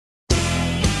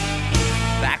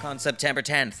Back on September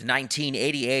 10th,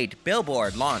 1988,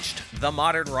 Billboard launched the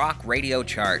Modern Rock Radio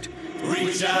Chart,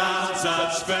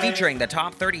 featuring the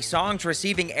top 30 songs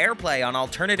receiving airplay on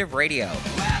alternative radio.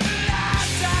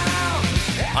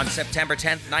 On September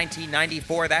 10th,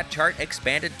 1994, that chart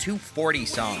expanded to 40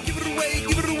 songs.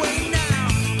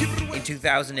 In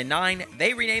 2009,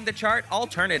 they renamed the chart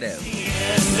Alternative.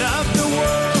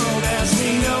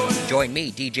 Join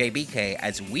me, DJ BK,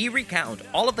 as we recount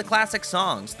all of the classic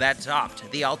songs that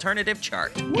topped the Alternative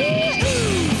chart.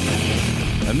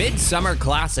 A midsummer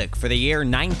classic for the year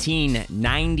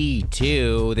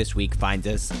 1992 this week finds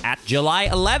us at July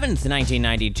 11th,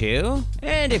 1992.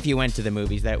 And if you went to the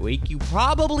movies that week, you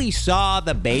probably saw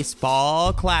the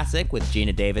baseball classic with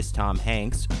Gina Davis, Tom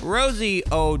Hanks, Rosie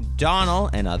O'Donnell,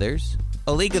 and others.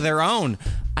 A League of Their Own.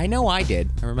 I know I did.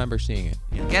 I remember seeing it.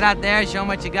 Yeah. Get out there, show 'em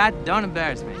what you got, don't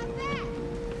embarrass me.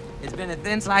 It's been a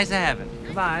thin slice of heaven.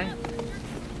 Goodbye.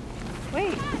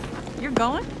 Wait, you're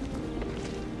going?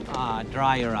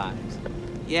 Dry your eyes.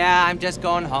 Yeah, I'm just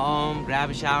going home, grab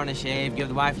a shower and a shave, give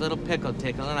the wife a little pickle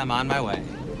tickle, and I'm on my way.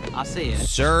 I'll see you.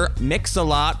 Sir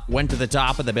Mix-a-Lot went to the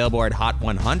top of the Billboard Hot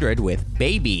 100 with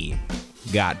Baby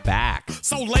Got Back.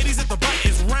 So ladies, if the butt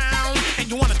is round and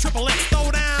you want a triple X throw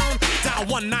down, dial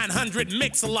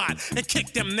 1-900-MIX-a-LOT and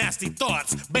kick them nasty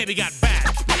thoughts. Baby Got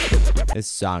Back. This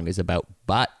song is about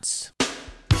butts.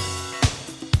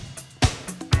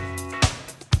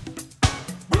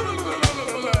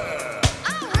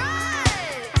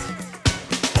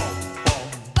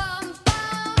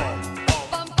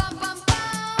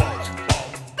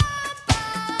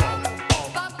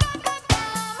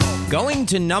 Going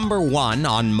to number 1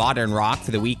 on Modern Rock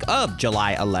for the week of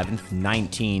July 11th,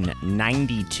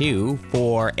 1992,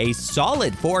 for a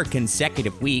solid 4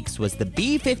 consecutive weeks was the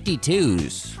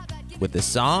B-52s with the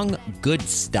song Good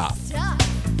Stuff. Well,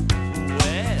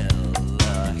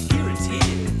 here it is.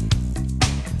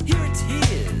 Here it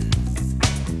is.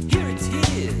 Here it is.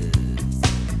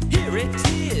 Here it is.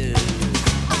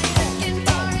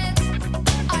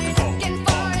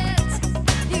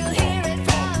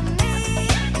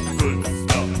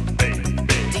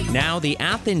 Now, the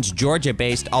Athens,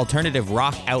 Georgia-based alternative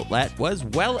rock outlet was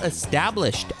well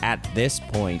established at this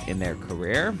point in their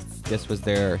career. This was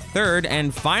their third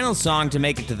and final song to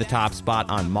make it to the top spot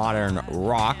on Modern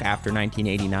Rock after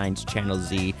 1989's Channel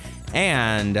Z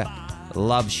and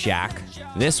Love Shack.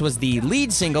 This was the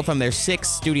lead single from their 6th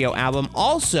studio album,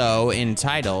 also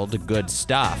entitled Good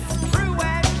Stuff.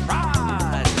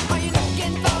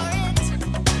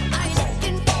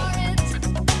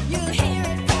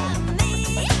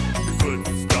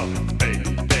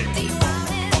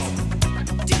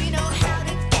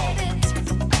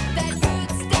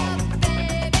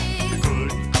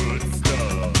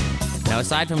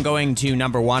 Aside from going to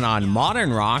number 1 on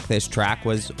Modern Rock, this track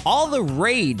was all the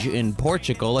rage in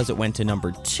Portugal as it went to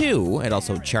number 2. It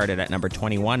also charted at number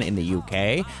 21 in the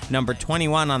UK, number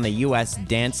 21 on the US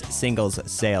Dance Singles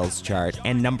Sales chart,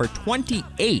 and number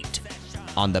 28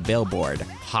 on the Billboard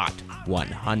Hot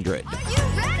 100. Are you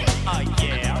ready?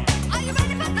 Yeah. Are you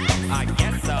ready for this? I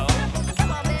guess so.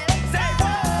 Come on, baby. Say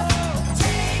whoa.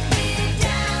 Take me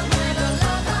down where the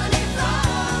love honey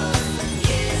flows.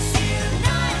 Kiss you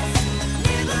nice,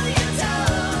 nibble your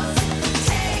toes.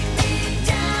 Take me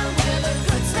down where the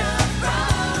good stuff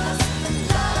grows.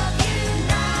 Love you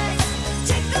nice,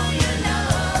 tickle your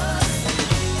nose.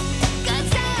 Good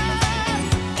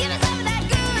stuff, give us some of that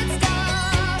good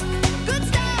stuff. Good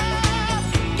stuff,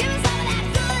 give us some of that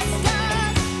good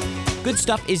stuff. Good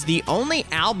Stuff is the only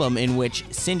album in which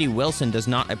Cindy Wilson does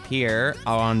not appear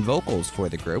on vocals for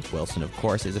the group. Wilson, of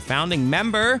course, is a founding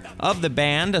member of the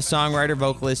band, a songwriter,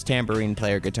 vocalist, tambourine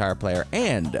player, guitar player,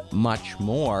 and much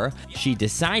more. She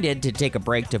decided to take a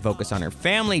break to focus on her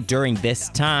family during this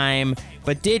time,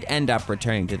 but did end up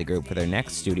returning to the group for their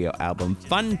next studio album,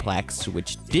 Funplex,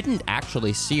 which didn't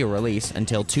actually see a release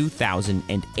until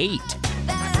 2008.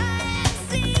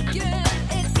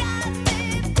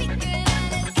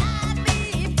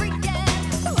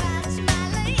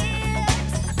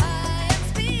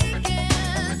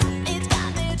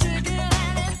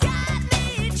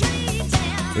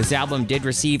 This album did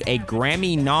receive a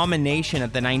Grammy nomination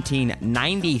at the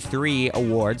 1993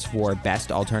 awards for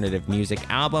Best Alternative Music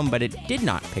Album, but it did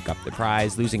not pick up the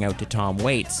prize, losing out to Tom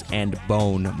Waits and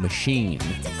Bone Machine.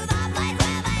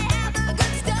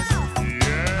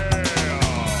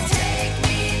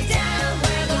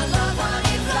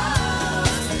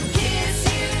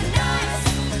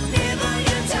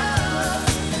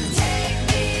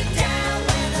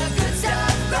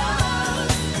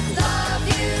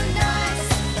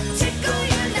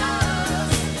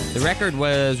 The record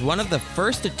was one of the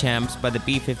first attempts by the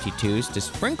B-52s to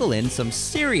sprinkle in some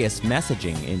serious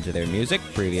messaging into their music.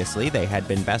 Previously, they had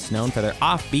been best known for their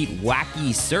offbeat,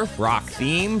 wacky surf rock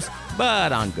themes,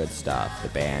 but on Good Stuff, the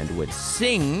band would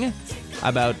sing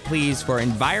about pleas for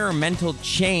environmental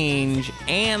change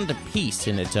and peace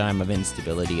in a time of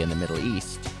instability in the Middle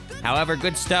East. However,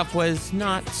 Good Stuff was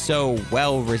not so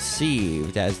well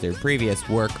received as their previous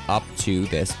work up to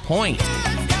this point.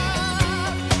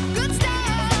 Good stuff.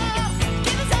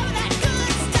 Give us some of that good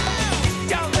stuff.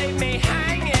 Don't leave me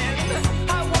hanging.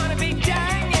 I wanna be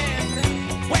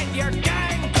dangin' with your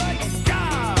dang good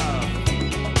stuff.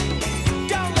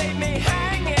 Don't leave me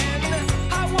hanging.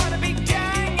 I wanna be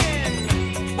dangin'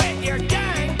 with your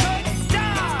dang good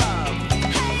stuff.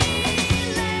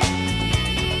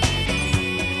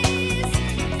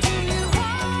 Do you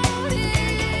want it?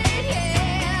 Yeah.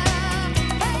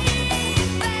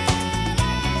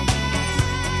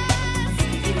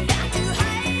 You got to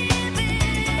have it.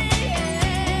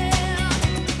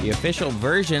 The official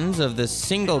versions of the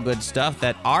single Good Stuff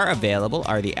that are available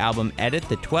are the album edit,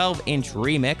 the 12-inch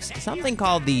remix, something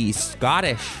called the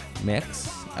Scottish mix,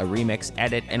 a remix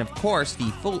edit, and of course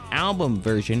the full album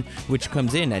version, which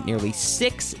comes in at nearly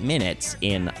 6 minutes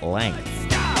in length.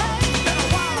 Gonna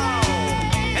wallow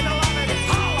in the love and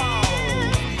hollow.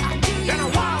 Gonna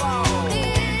wallow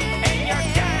in your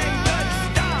dang good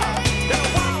stuff. Gonna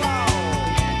wallow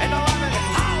in the love and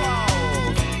hollow.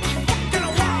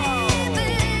 Gonna wallow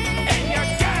in your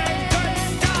dang good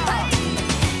stuff.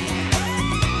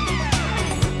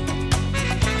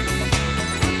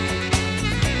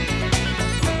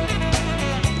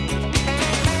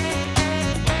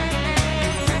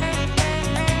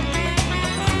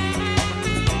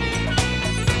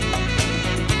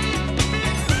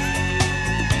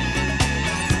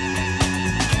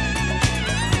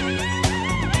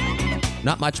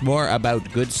 Not much more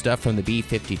about Good Stuff from the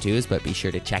B-52s, but be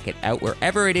sure to check it out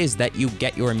wherever it is that you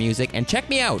get your music, and check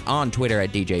me out on Twitter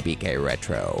at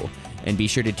DJBKRetro. And be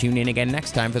sure to tune in again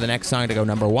next time for the next song to go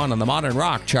number 1 on the Modern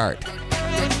Rock chart.